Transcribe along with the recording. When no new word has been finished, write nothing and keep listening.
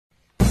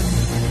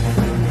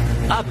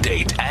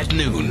Update at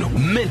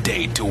noon,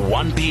 midday to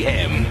 1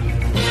 p.m.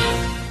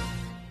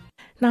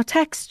 Now,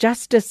 Tax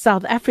Justice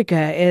South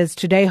Africa is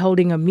today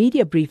holding a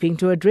media briefing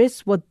to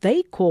address what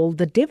they call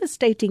the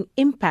devastating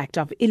impact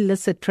of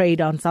illicit trade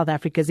on South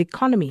Africa's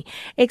economy.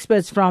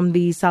 Experts from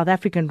the South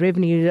African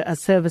Revenue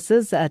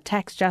Services,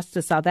 Tax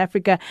Justice South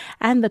Africa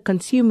and the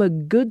Consumer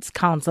Goods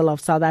Council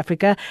of South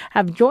Africa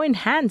have joined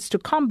hands to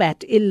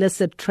combat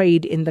illicit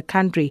trade in the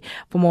country.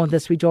 For more on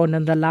this, we joined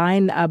on the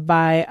line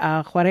by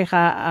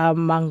Gwarega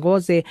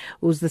Mangozhe,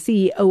 who's the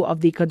CEO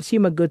of the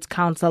Consumer Goods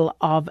Council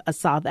of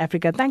South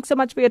Africa. Thanks so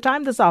much for your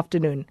time this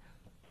afternoon.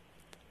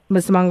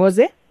 Mr.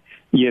 Mangozhe?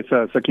 Yes,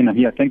 Sakina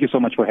here. Thank you so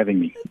much for having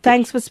me.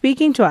 Thanks for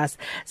speaking to us.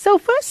 So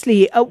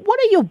firstly, what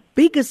are your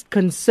biggest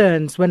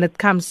concerns when it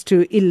comes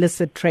to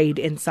illicit trade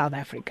in South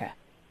Africa?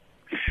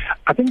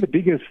 I think the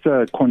biggest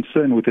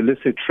concern with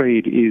illicit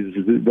trade is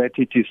that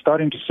it is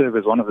starting to serve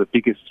as one of the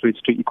biggest threats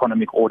to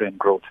economic order and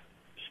growth.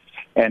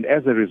 And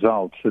as a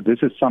result, this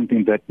is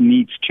something that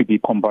needs to be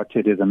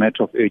combated as a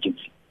matter of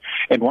urgency.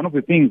 And one of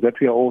the things that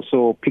we are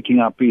also picking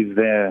up is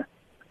the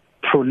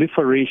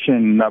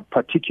proliferation,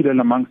 particularly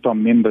amongst our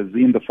members,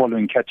 in the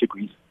following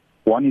categories.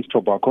 One is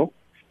tobacco,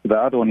 the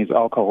other one is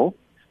alcohol,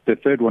 the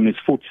third one is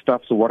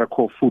foodstuffs, or what I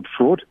call food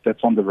fraud,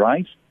 that's on the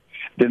rise.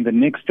 Then the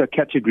next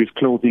category is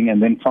clothing, and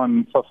then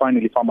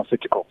finally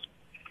pharmaceuticals.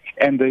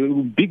 And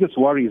the biggest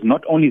worry is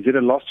not only is it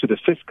a loss to the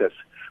fiscus,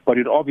 but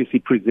it obviously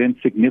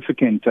presents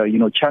significant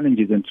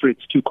challenges and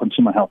threats to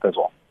consumer health as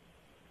well.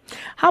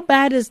 How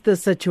bad is the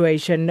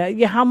situation?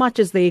 How much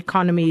is the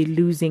economy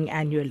losing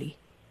annually?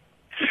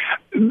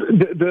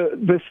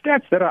 The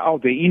stats that are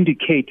out there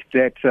indicate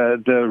that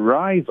the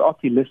rise of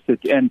illicit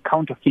and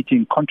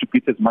counterfeiting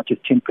contributes as much as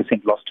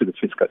 10% loss to the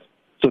fiscus.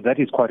 So that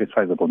is quite a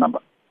sizable number.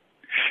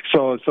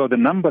 So the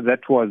number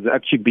that was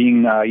actually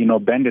being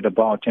bandied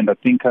about, and I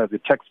think the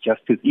tax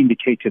justice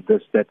indicated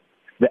this, that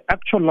the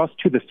actual loss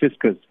to the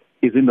fiscus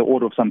is in the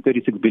order of some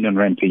 36 billion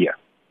rand per year.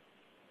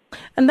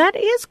 And that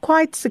is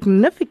quite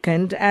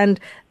significant, and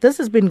this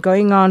has been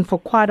going on for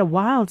quite a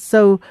while.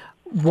 So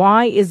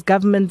why is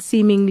government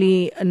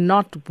seemingly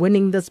not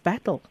winning this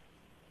battle?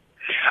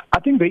 I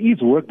think there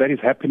is work that is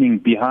happening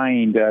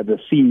behind the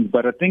scenes,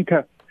 but I think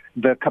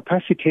the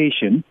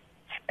capacitation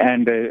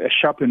and a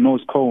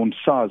sharp-nosed cone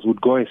SARS would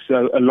go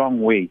a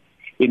long way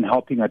in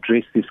helping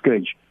address this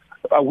scourge.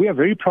 We are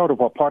very proud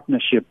of our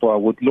partnership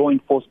with law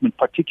enforcement,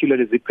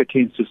 particularly as it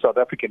pertains to South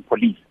African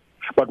police.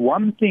 But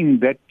one thing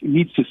that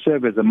needs to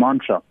serve as a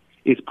mantra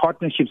is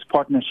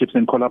partnerships,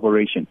 and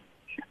collaboration.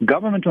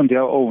 Government on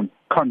their own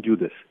can't do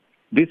this.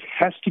 This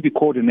has to be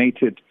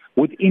coordinated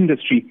with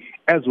industry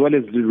as well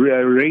as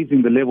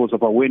raising the levels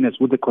of awareness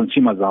with the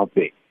consumers out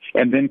there.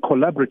 And then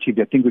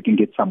collaboratively, I think we can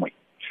get somewhere.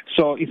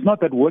 So it's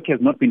not that work has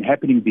not been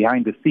happening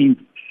behind the scenes.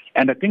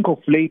 And I think of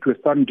late we're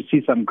starting to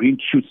see some green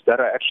shoots that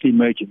are actually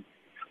emerging.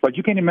 But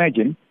you can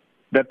imagine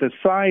that the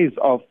size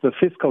of the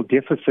fiscal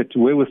deficit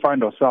where we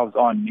find ourselves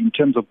on in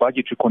terms of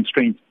budgetary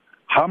constraints,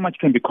 how much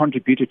can be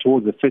contributed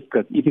towards the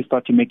fiscal if you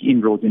start to make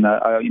inroads in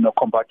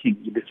combating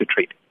illicit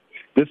trade.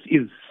 This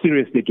is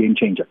seriously a game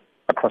changer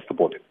across the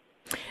board.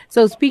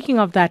 So speaking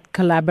of that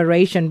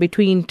collaboration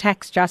between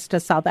Tax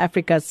Justice South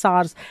Africa,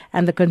 SARS,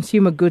 and the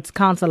Consumer Goods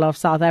Council of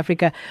South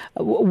Africa,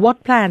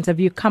 what plans have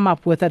you come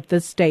up with at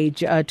this stage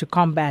to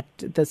combat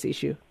this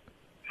issue?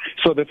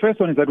 So the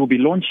first one is that we'll be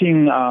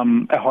launching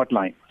a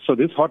hotline. So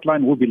this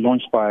hotline will be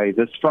launched by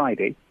this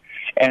Friday,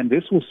 and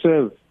this will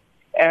serve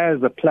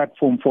as a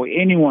platform for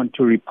anyone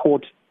to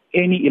report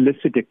any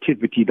illicit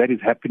activity that is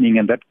happening,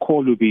 and that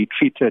call will be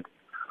treated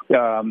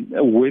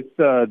with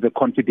the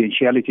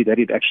confidentiality that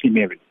it actually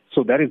merits.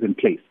 So that is in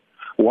place.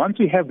 Once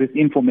we have this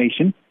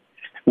information,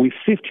 we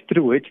sift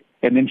through it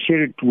and then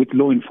share it with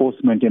law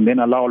enforcement and then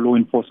allow law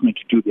enforcement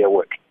to do their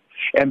work.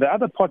 And the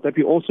other part that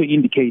we also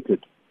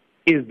indicated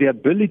is the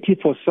ability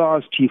for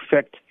SARS to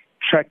effect,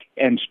 track,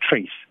 and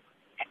trace.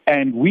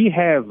 And we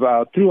have,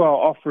 through our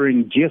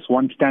offering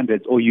GS1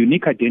 standards or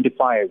unique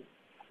identifiers,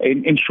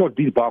 in short,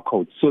 these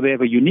barcodes. So they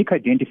have a unique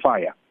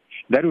identifier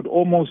that would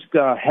almost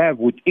have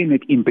within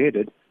it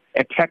embedded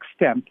a tax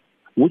stamp,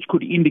 which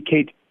could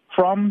indicate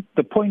from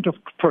the point of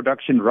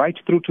production right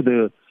through to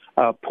the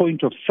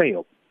point of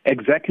sale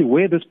exactly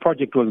where this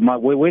product was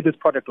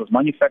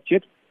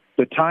manufactured,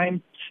 the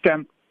time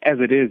stamp as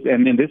it is,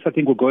 and this I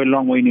think will go a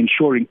long way in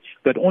ensuring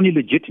that only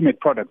legitimate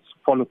products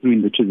follow through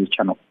into this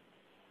channel.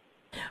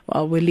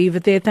 Well, we'll leave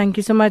it there. Thank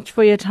you so much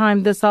for your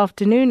time this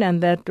afternoon.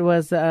 And that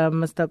was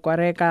Mr.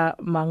 Gwarega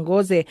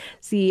Mangozhe,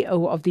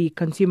 CEO of the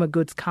Consumer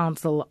Goods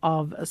Council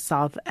of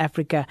South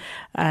Africa.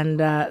 And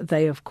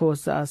they, of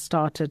course,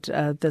 started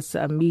this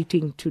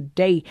meeting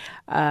today,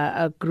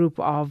 a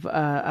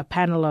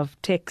panel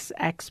of tax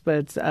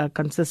experts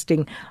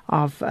consisting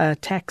of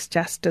Tax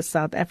Justice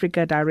South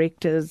Africa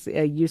directors,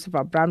 Yusuf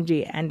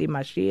Abramji, Andy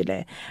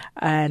Mashile,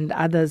 and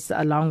others,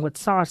 along with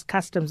SARS,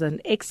 Customs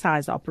and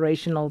Excise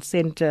Operational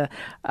Centre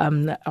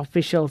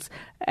officials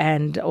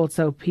and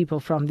also people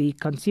from the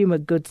Consumer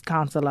Goods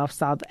Council of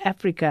South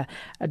Africa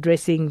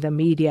addressing the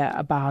media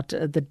about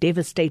the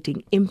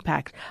devastating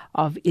impact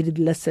of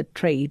illicit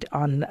trade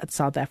on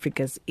South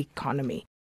Africa's economy.